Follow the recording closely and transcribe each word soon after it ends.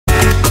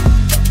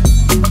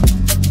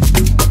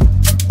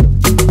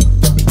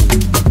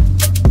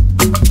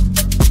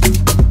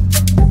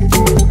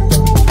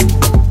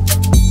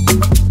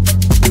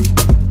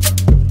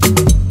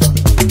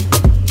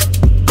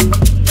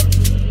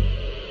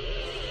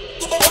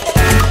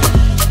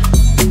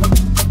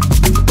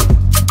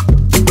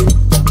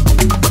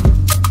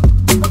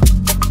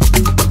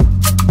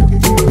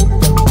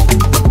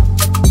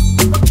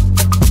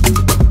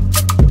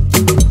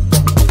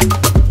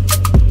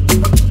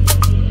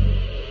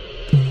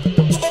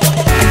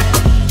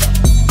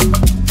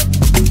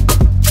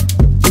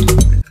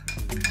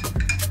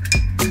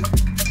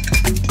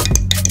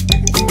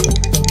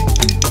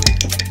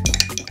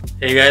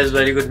Hey guys,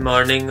 very good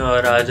morning.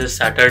 और आज है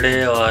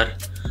सैटरडे और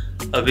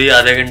अभी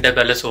आधे घंटे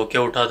पहले सो के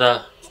उठा था,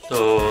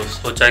 तो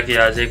सोचा कि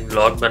आज एक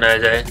ब्लॉग बनाया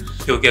जाए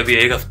क्योंकि अभी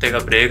एक हफ्ते का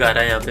ब्रेक आ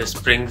रहा है यहाँ पे,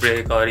 स्प्रिंग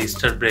ब्रेक और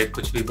ईस्टर ब्रेक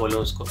कुछ भी बोलो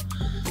उसको।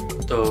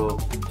 तो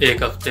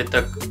एक हफ्ते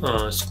तक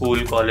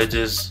स्कूल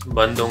कॉलेजेस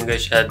बंद होंगे,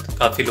 शायद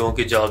काफ़ी लोगों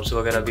की जॉब्स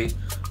वगैरह भी,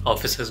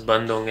 ऑफिसेस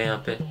बंद होंगे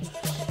यहाँ पे।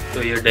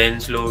 तो ये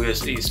डेन्स लोग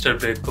इस ईस्टर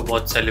ब्रेक को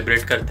बहुत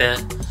सेलिब्रेट करते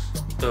हैं।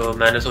 तो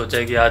मैंने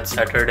सोचा कि आज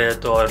सैटरडे है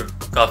तो और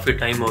काफ़ी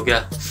टाइम हो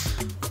गया,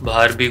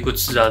 बाहर भी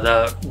कुछ ज़्यादा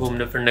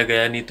घूमने फिरने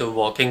गया नहीं, तो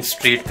वॉकिंग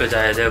स्ट्रीट पे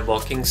जाया जाए।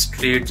 वॉकिंग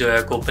स्ट्रीट जो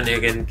है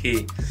कोपेनहेगन की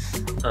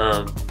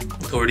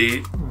थोड़ी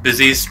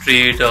बिजी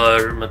स्ट्रीट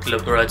और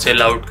मतलब थोड़ा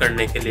चिल आउट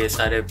करने के लिए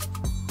सारे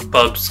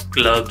पब्स,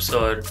 क्लब्स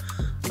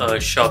और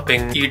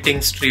शॉपिंग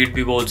ईटिंग स्ट्रीट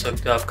भी बोल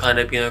सकते हो आप।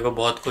 खाने पीने को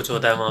बहुत कुछ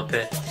होता है वहाँ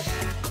पे,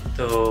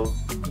 तो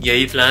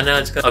यही प्लान है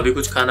आज का। अभी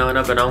कुछ खाना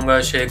वाना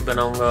बनाऊंगा, शेक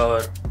बनाऊंगा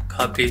और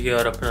खा पी के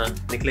और अपना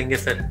निकलेंगे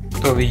फिर।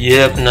 तो अभी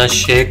ये अपना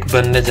शेक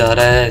बनने जा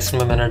रहा है।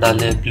 इसमें मैंने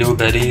डाले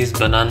ब्लूबेरीज,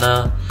 बनाना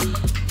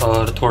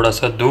और थोड़ा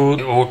सा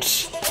दूध, ओट्स।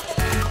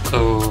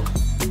 तो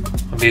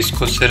अभी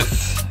इसको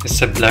सिर्फ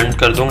इससे ब्लेंड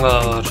कर दूंगा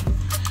और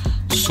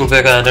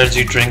सुबह का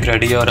एनर्जी ड्रिंक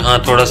रेडी है। और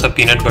हाँ, थोड़ा सा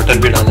पीनट बटर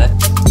भी डाला है।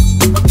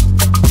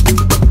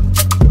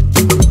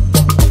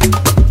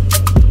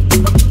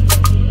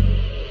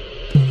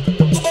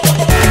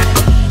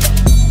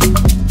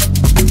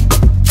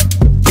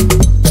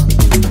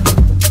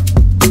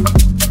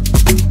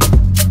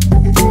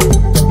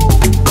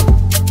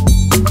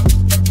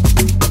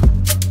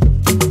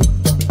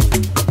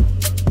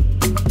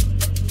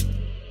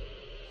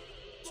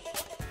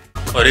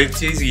 और एक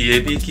चीज़ ये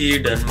भी कि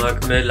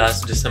डेनमार्क में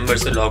लास्ट दिसंबर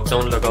से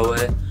लॉकडाउन लगा हुआ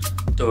है,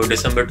 तो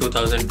दिसंबर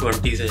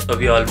 2020 से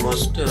अभी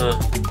ऑलमोस्ट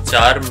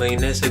 4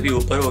 महीने से भी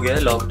ऊपर हो गया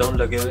है लॉकडाउन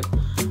लगे हुए।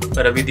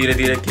 पर अभी धीरे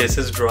धीरे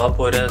केसेस ड्रॉप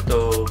हो रहे हैं,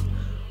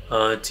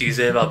 तो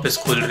चीज़ें वापस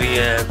खुल रही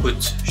हैं।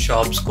 कुछ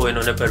शॉप्स को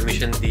इन्होंने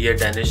परमिशन दी है,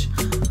 डेनिश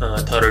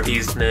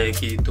अथॉरिटीज़ ने,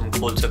 कि तुम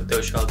खोल सकते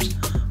हो शॉप्स।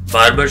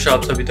 बार्बर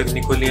शॉप्स अभी तक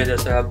नहीं खुली हैं,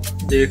 जैसे आप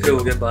देख रहे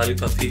होगे। बाल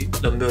काफ़ी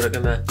लंबे हो रखे,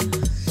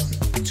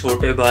 मैं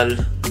छोटे बाल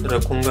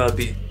रखूँगा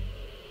अभी,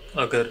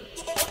 अगर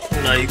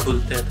नाई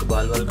खुलते हैं तो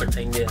बाल बाल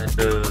कटाएंगे।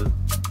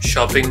 एंड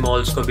शॉपिंग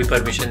मॉल्स को भी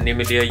परमिशन नहीं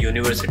मिली है,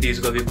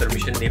 यूनिवर्सिटीज़ को भी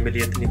परमिशन नहीं मिली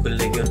है इतनी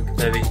खुलने की।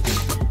 उनमें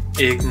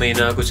भी 1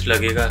 महीना कुछ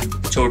लगेगा।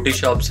 छोटी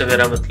शॉप से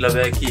मेरा मतलब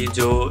है कि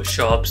जो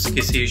शॉप्स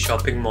किसी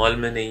शॉपिंग मॉल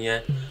में नहीं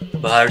है,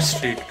 बाहर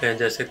स्ट्रीट पे हैं,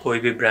 जैसे कोई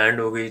भी ब्रांड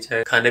हो गई,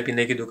 चाहे खाने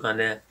पीने की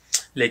दुकानें हैं,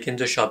 लेकिन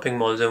जो शॉपिंग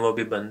मॉल्स हैं वो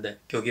भी बंद है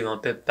क्योंकि वहाँ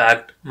पे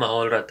पैक्ड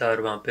माहौल रहता है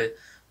और वहाँ पे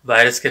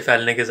वायरस के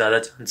फैलने के ज़्यादा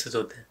चांसेस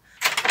होते हैं।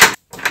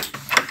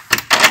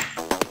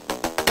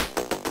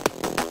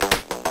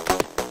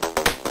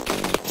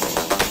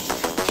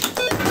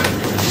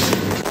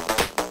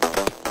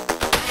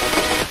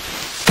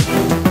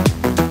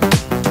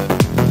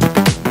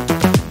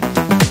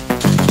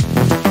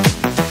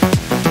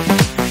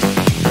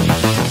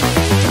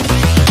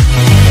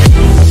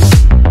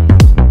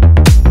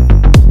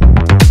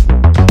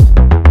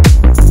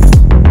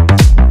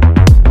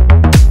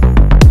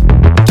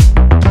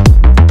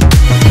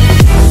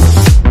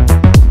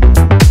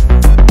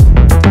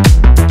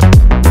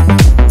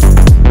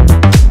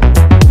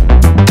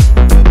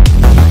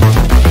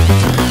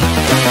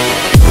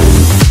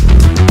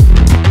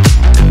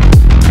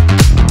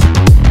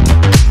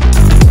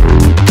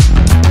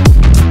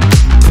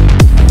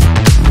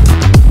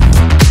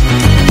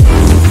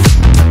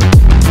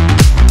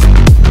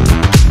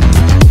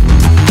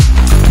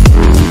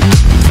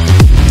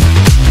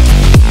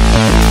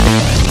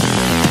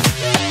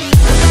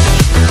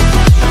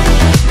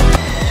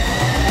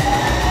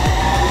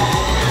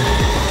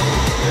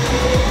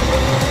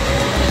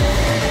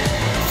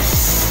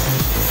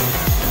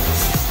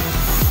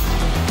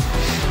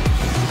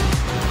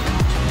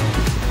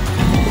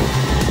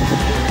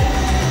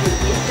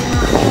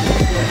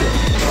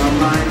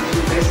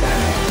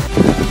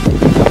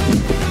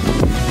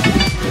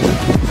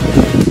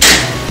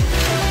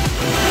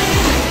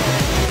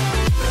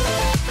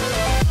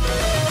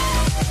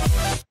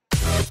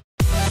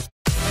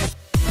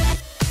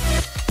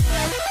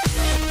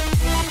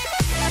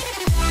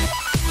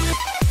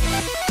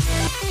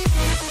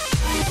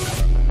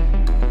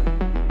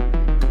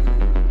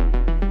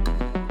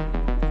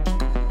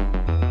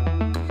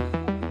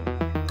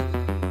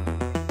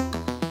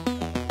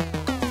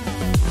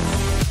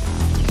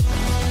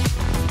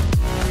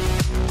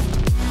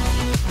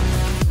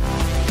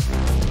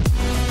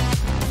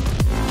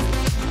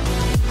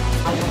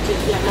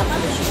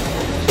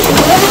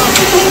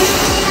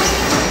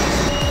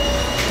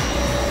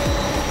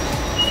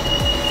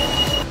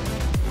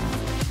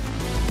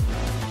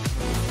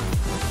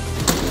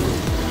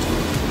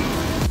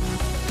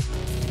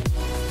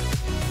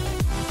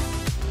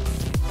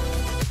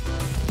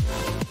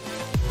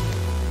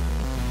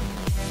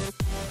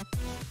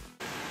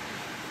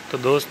 तो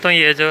दोस्तों,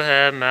 ये जो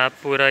है मैप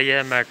पूरा, ये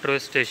है मेट्रो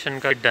स्टेशन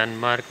का,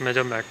 डेनमार्क में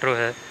जो मेट्रो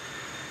है।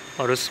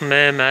 और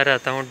उसमें मैं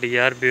रहता हूँ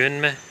DR ब्यून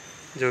में,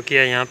 जो कि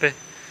है यहाँ पे।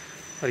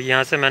 और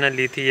यहाँ से मैंने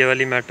ली थी ये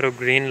वाली मेट्रो,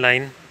 ग्रीन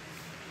लाइन।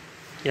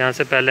 यहाँ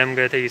से पहले हम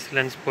गए थे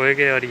ईस्टलैंड पोए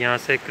गए और यहाँ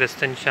से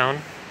क्रिस्टन शाउन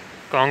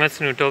कांग्रेस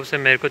न्यूटॉप से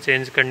मेरे को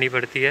चेंज करनी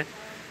पड़ती है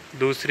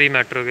दूसरी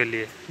मेट्रो के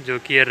लिए, जो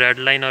कि है रेड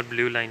लाइन और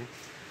ब्लू लाइन,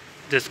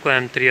 जिसको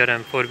M3 और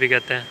M4 भी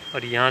कहते हैं।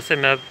 और यहाँ से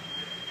मैं अब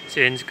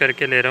चेंज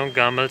करके ले रहा हूँ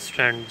गामल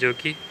स्ट्रैंड, जो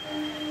कि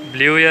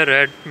ब्लू या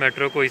रेड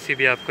मेट्रो कोई सी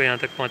भी आपको यहाँ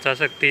तक पहुँचा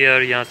सकती है।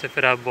 और यहाँ से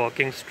फिर आप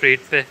वॉकिंग स्ट्रीट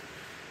पे,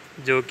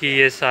 जो कि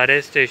ये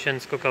सारे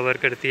स्टेशंस को कवर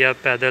करती है, आप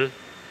पैदल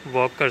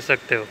वॉक कर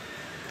सकते हो।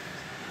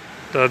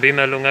 तो अभी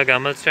मैं लूँगा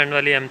गामल स्टैंड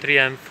वाली M3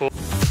 M4।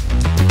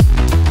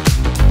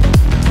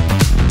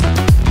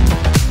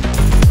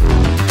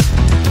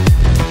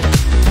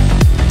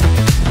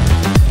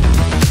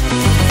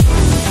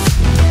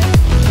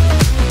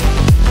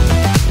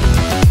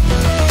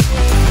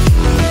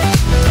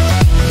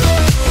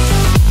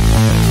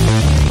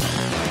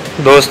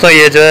 दोस्तों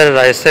ये जो है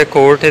राइसे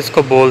कोर्ट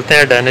इसको बोलते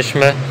हैं डेनिश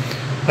में,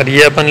 और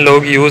ये अपन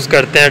लोग यूज़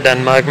करते हैं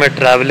डेनमार्क में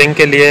ट्रैवलिंग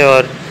के लिए।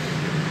 और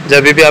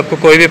जब भी आपको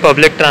कोई भी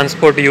पब्लिक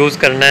ट्रांसपोर्ट यूज़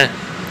करना है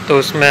तो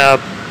उसमें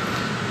आप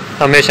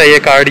हमेशा ये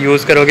कार्ड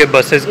यूज़ करोगे,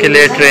 बसेस के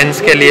लिए,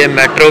 ट्रेन्स के लिए,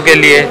 मेट्रो के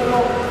लिए।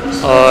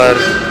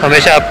 और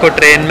हमेशा आपको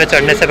ट्रेन में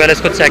चढ़ने से पहले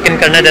इसको चेक इन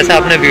करना है, जैसे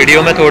आपने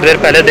वीडियो में थोड़ी देर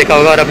पहले देखा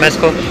होगा। और अब मैं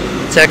इसको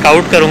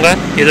चेकआउट करूँगा,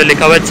 ये जो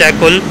लिखा हुआ है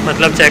चेक इन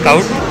मतलब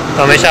चेकआउट,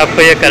 तो हमेशा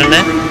आपको ये करना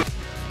है।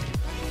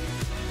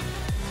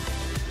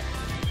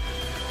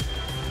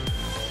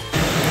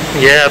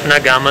 यह है अपना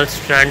गामल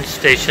स्ट्रैंड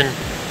स्टेशन।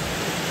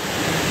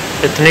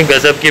 इतनी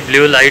गजब की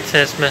ब्लू लाइट्स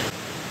हैं इसमें।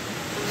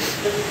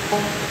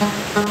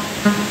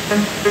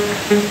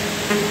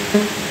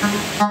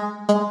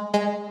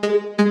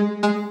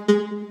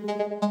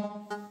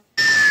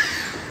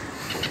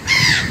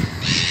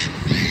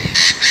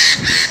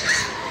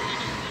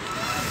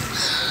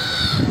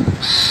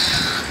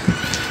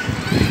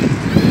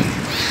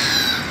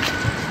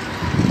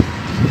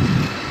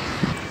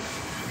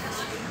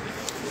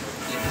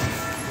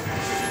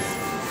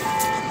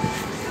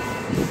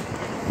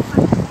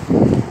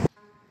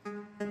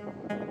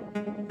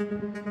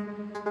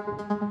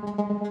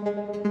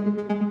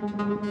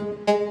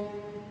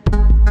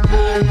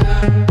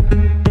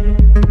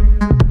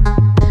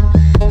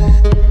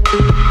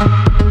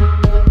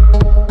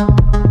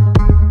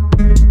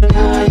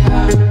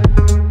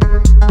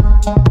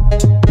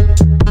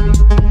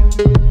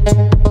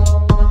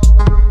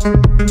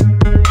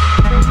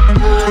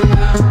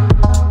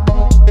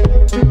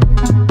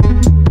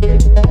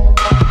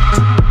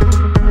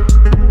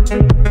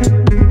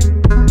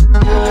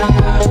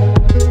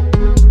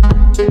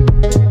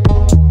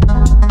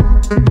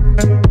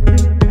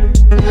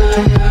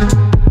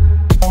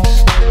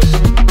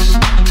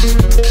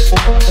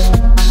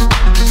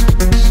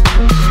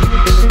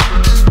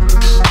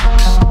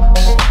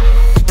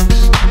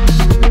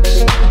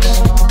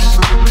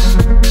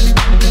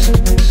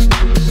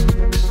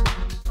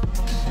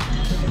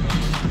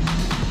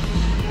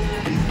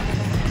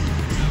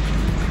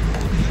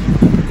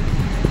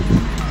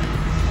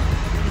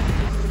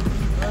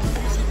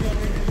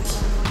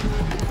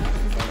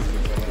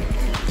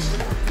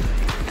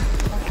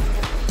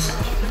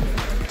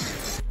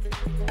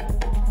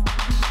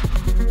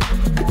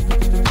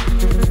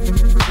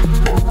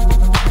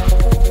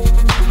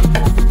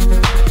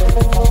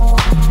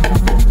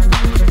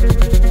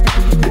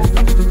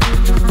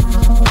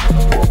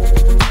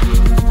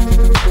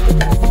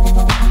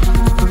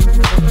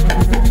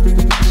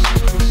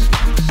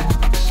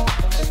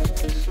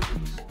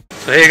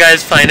 Hey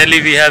guys, finally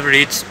we have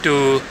reach to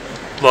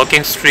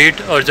walking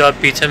street. और जो आप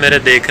पीछे मेरे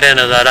देख रहे हैं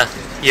नज़ारा,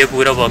 ये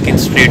पूरा वॉकिंग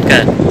स्ट्रीट का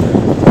है।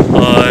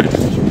 और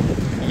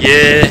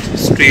ये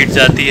स्ट्रीट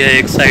जाती है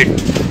एक साइड,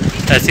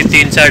 ऐसी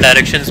 3-4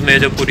 डायरेक्शंस में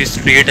जो पूरी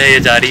स्ट्रीट है ये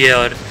जा रही है।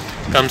 और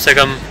कम से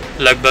कम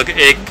लगभग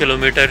 1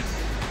 किलोमीटर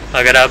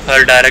अगर आप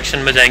हर डायरेक्शन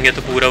में जाएंगे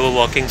तो पूरा वो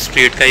वॉकिंग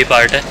स्ट्रीट का ही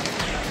पार्ट है।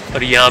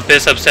 और यहाँ पे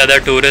सबसे ज़्यादा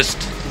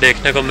टूरिस्ट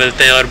देखने को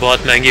मिलते हैं, और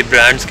बहुत महंगी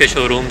ब्रांड्स के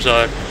शोरूम्स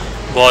और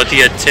बहुत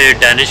ही अच्छे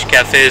डेनिश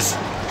कैफ़ेज़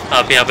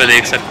आप यहाँ पे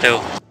देख सकते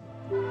हो।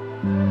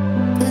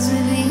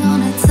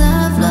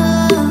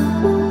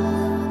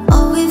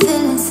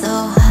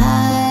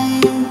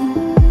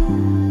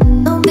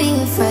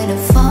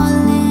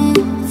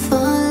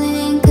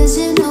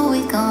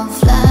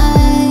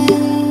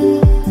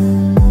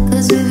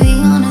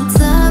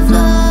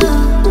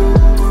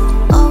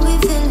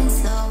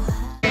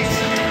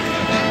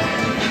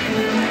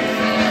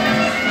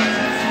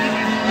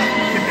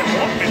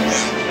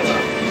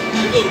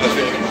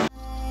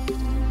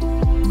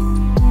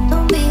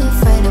 Don't be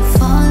afraid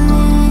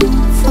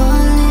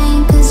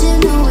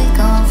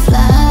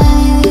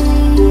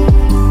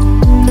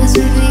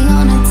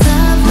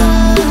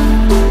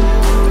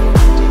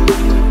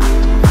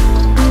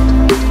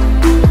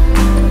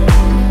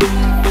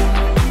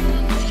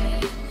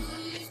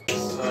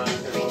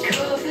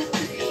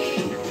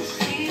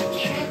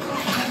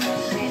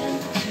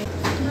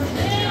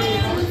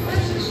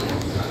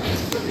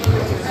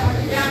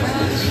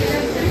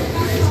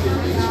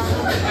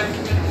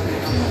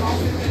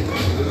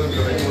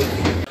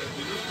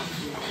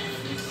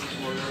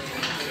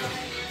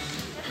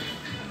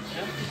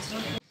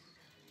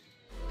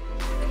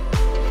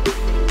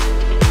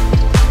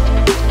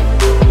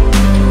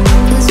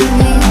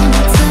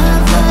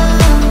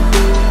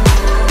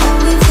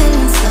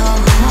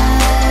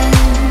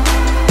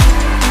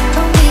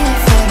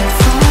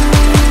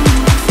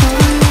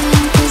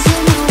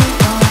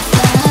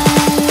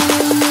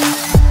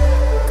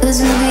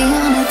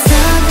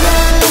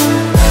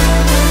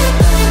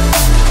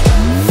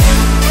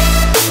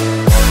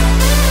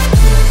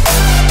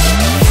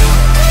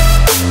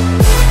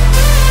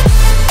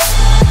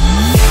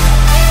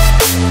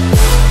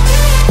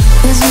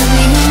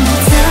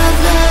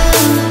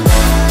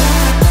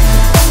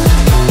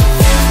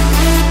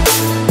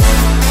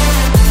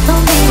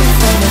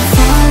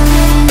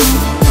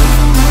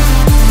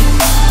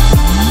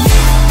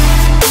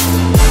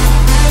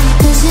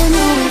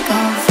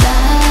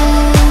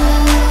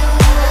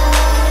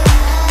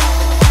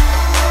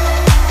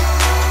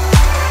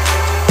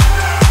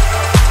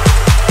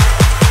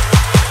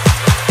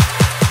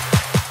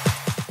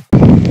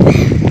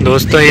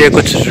दोस्तों ये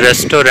कुछ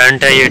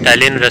रेस्टोरेंट है, ये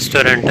इटालियन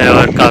रेस्टोरेंट है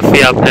और काफ़ी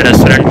आपने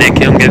रेस्टोरेंट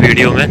देखे होंगे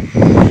वीडियो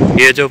में।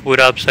 ये जो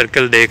पूरा आप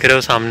सर्कल देख रहे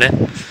हो सामने,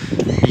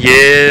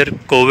 ये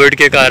कोविड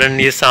के कारण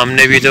ये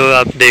सामने भी जो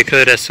आप देख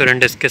रहे हो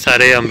रेस्टोरेंट, इसके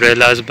सारे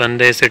अम्ब्रेलाज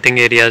बंद है, सिटिंग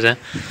एरियाज़ हैं,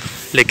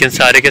 लेकिन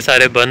सारे के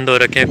सारे बंद हो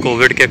रखे हैं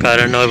कोविड के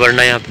कारण। और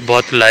वरना यहाँ पे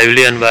बहुत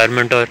लाइवली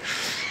एनवायरनमेंट और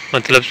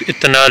मतलब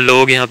इतना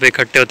लोग यहाँ पे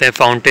इकट्ठे होते हैं,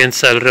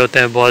 फाउंटेन्स चल रहे होते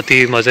हैं, बहुत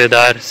ही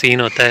मज़ेदार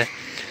सीन होता है।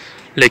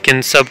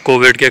 लेकिन सब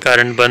कोविड के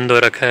कारण बंद हो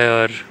रखा है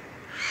और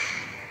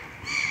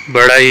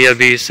बड़ा ही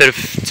अभी सिर्फ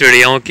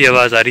चिड़ियाओं की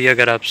आवाज़ आ रही है,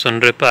 अगर आप सुन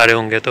पा रहे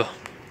होंगे तो।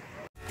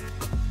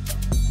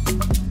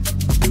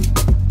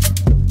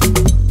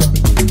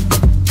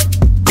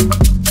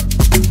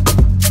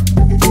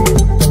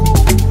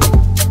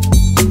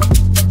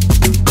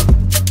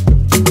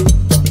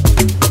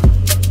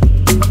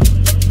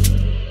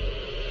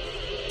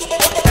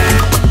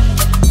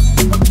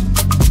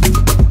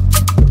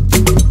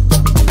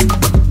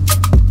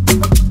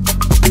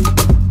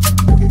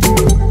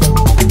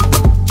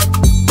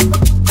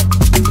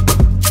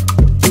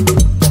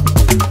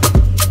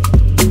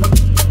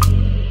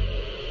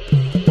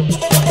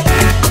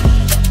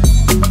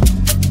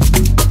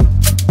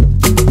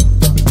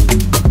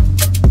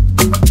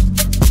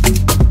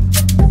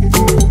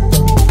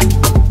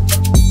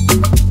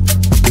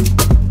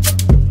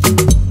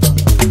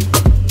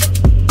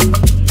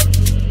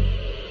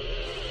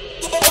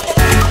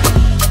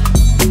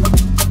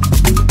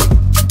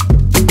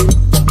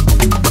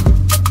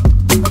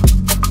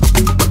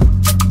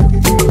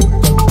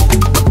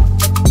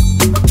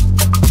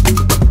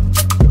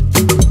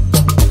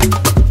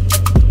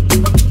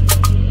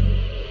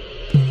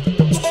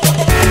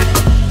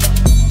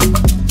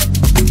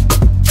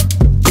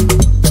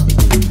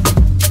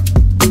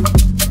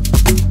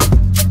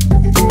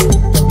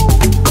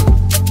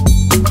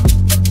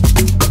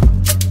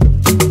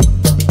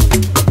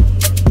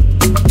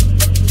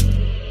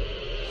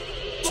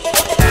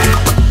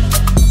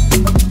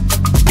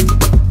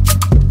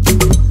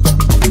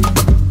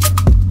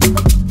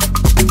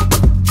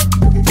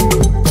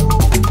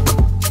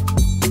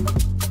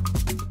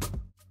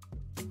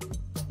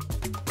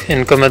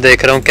 इनको मैं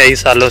देख रहा हूँ कई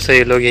सालों से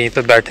ये लोग यहीं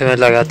पे बैठे हुए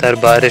लगातार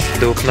बारिश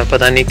धूप में,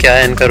 पता नहीं क्या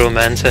है इनका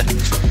रोमांस है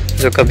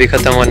जो कभी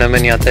ख़त्म होने में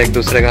नहीं आता। एक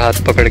दूसरे का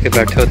हाथ पकड़ के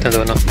बैठे होते हैं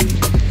दोनों।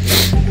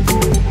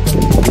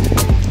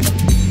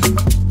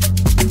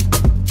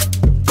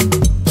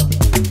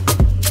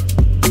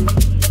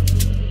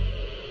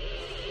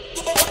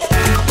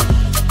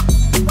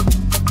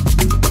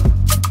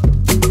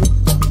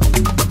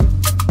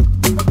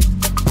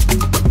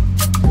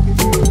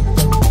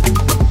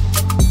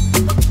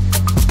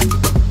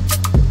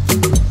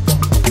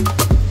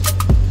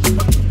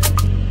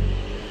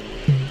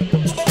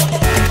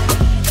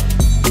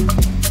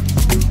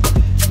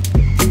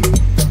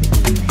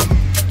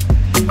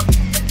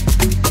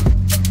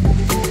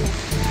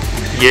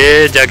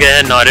 ये जगह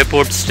है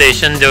नॉरेपोर्ट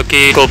स्टेशन, जो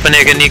कि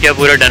कोपेनहेगन का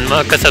पूरा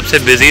डेनमार्क का सबसे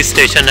बिजी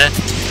स्टेशन है।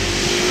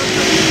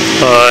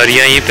 और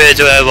यहीं पे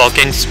जो है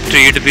वॉकिंग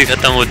स्ट्रीट भी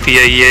ख़त्म होती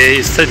है। ये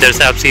इस इधर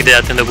से आप सीधे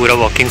जाते हैं तो पूरा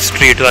वॉकिंग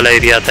स्ट्रीट वाला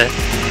एरिया आता है।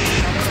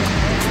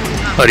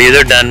 और ये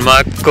जो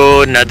डेनमार्क को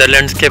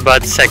नेदरलैंड्स के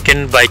बाद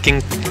सेकंड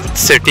बाइकिंग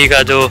सिटी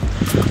का जो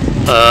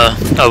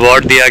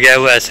अवार्ड दिया गया है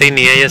वो ऐसे ही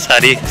नहीं है। ये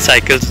सारी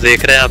साइकिल्स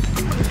देख रहे हैं आप,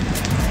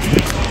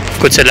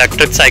 कुछ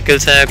इलेक्ट्रिक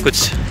साइकिल्स हैं,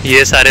 कुछ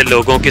ये सारे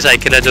लोगों की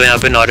साइकिल है जो यहाँ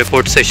पे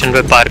नॉरेपोर्ट स्टेशन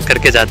पे पार्क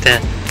करके जाते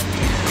हैं।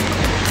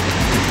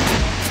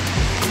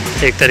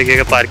 एक तरीके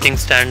का पार्किंग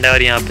स्टैंड है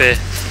और यहाँ पे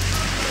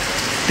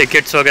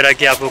टिकट्स वगैरह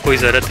की आपको कोई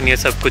ज़रूरत नहीं है,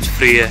 सब कुछ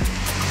फ्री है।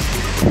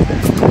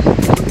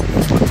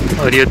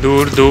 और ये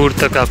दूर दूर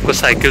तक आपको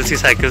साइकिल्स ही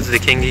साइकिल्स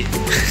दिखेंगी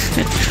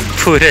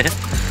पूरे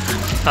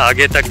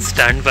आगे तक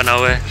स्टैंड बना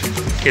हुआ है,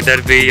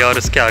 इधर भी और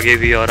उसके आगे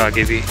भी और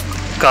आगे भी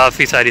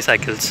काफ़ी सारी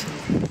साइकिल्स।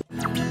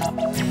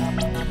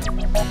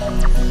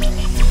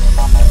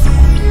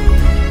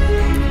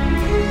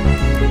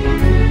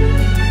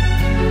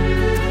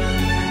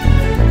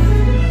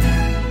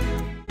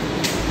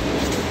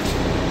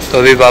 तो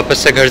अभी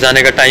वापस से घर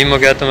जाने का टाइम हो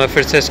गया, तो मैं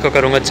फिर से इसको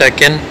करूँगा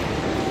चेक इन।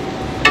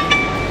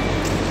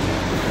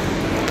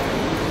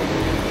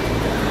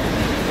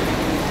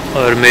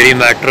 और मेरी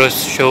मेट्रो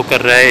शो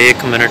कर रहा है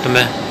 1 मिनट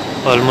में,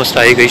 ऑलमोस्ट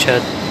आई गई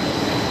शायद।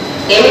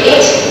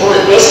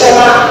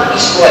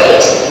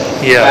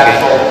 ये आ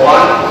गई।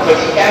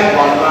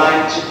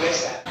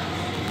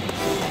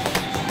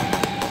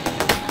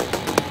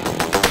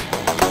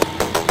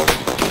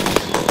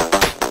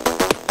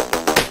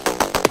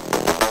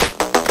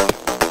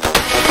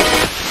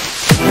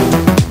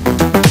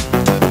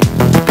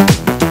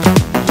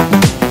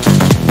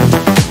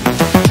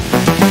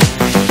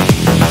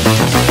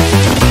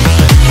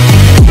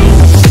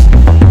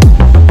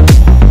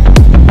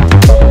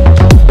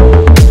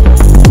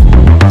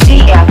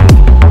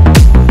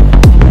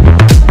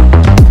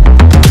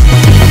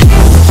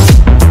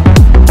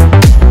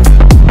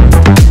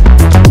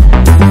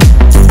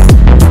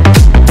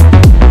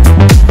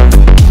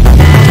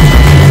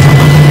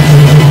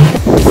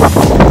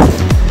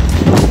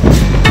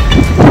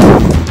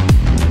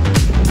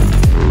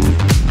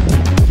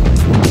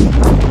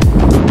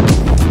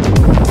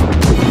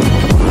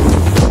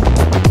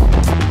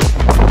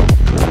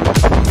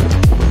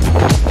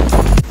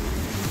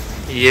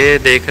 ये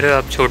देख रहे हो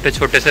आप, छोटे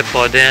छोटे से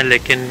पौधे हैं,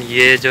 लेकिन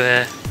ये जो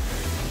है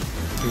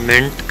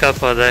मिंट का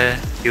पौधा है,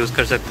 यूज़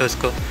कर सकते हो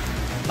इसको,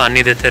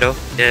 पानी देते रहो।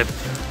 ये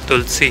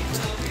तुलसी,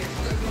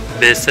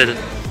 बेसल,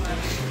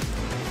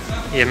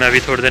 ये मैं अभी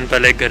थोड़े दिन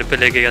पहले एक घर पे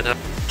लेके गया था।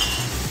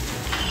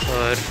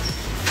 और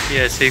ये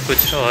ऐसे ही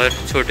कुछ और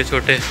छोटे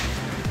छोटे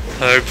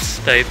हर्ब्स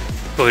टाइप,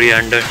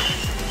 कोरिएंडर,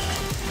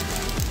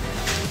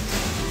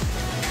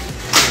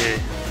 ये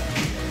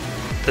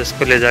तो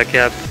इसको ले जाके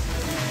आप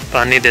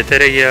पानी देते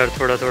रहिए और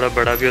थोड़ा थोड़ा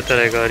बड़ा भी होता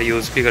रहेगा और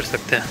यूज़ भी कर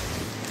सकते हैं।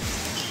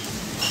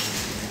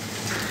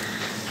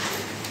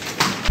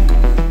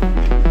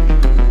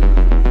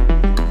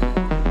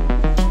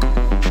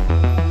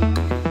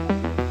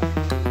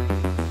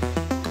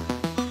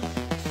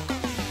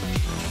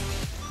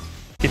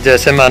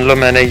 जैसे मान लो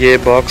मैंने ये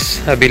बॉक्स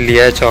अभी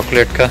लिया है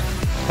चॉकलेट का,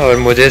 और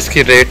मुझे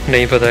इसकी रेट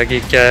नहीं पता कि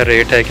क्या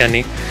रेट है क्या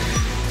नहीं।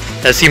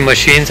 ऐसी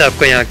मशीन्स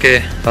आपको यहाँ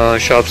के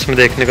शॉप्स में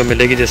देखने को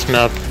मिलेगी जिसमें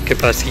आपके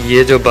पास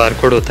ये जो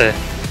बारकोड होता है,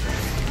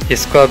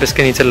 इसको आप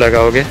इसके नीचे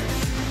लगाओगे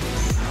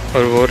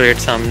और वो रेट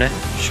सामने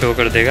शो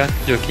कर देगा,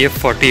 जो कि है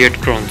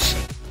 48 Krones.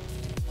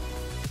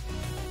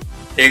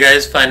 Hey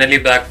guys, finally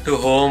back to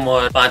home,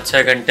 और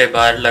 5-6 घंटे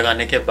बाहर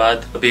लगाने के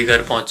बाद अभी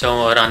घर पहुंचा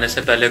हूं। और आने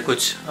से पहले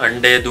कुछ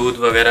अंडे, दूध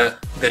वगैरह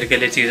घर के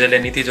लिए चीज़ें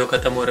लेनी थी जो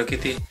ख़त्म हो रखी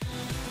थी।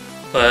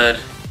 पर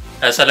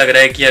ऐसा लग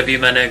रहा है कि अभी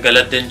मैंने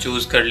गलत दिन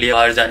चूज़ कर लिया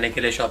बाहर जाने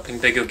के लिए शॉपिंग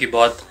पे, क्योंकि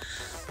बहुत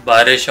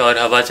बारिश और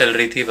हवा चल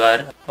रही थी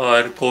बाहर।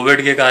 और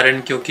कोविड के कारण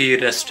क्योंकि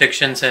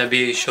रेस्ट्रिक्शंस हैं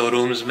अभी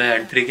शोरूम्स में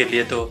एंट्री के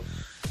लिए, तो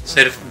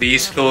सिर्फ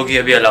 20 लोग ही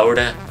अभी अलाउड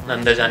हैं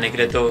अंदर जाने के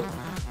लिए। तो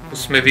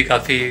उसमें भी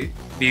काफ़ी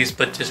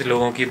 20-25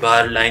 लोगों की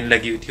बाहर लाइन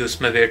लगी हुई थी,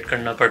 उसमें वेट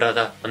करना पड़ रहा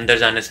था अंदर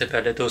जाने से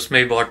पहले, तो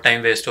उसमें भी बहुत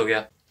टाइम वेस्ट हो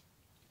गया।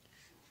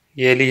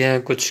 ये लिए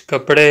हैं कुछ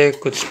कपड़े,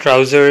 कुछ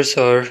ट्राउज़र्स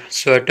और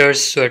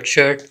स्वेटर्स,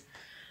 स्वेटशर्ट,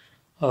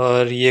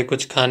 और ये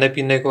कुछ खाने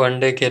पीने को,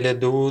 अंडे, केले,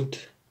 दूध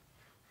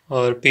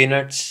और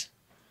पीनट्स।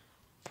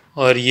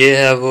 और ये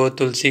है वो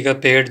तुलसी का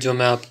पेड़ जो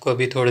मैं आपको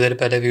अभी थोड़ी देर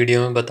पहले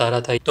वीडियो में बता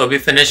रहा था। तो अभी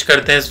फिनिश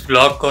करते हैं इस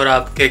व्लॉग को, और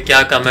आपके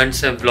क्या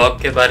कमेंट्स हैं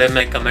व्लॉग के बारे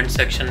में कमेंट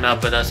सेक्शन में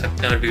आप बता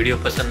सकते हैं। और वीडियो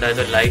पसंद आए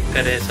तो लाइक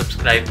करें,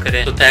 सब्सक्राइब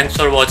करें। तो thanks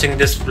for watching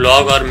this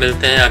vlog, और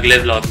मिलते हैं अगले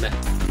व्लॉग में।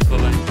 Bye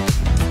bye.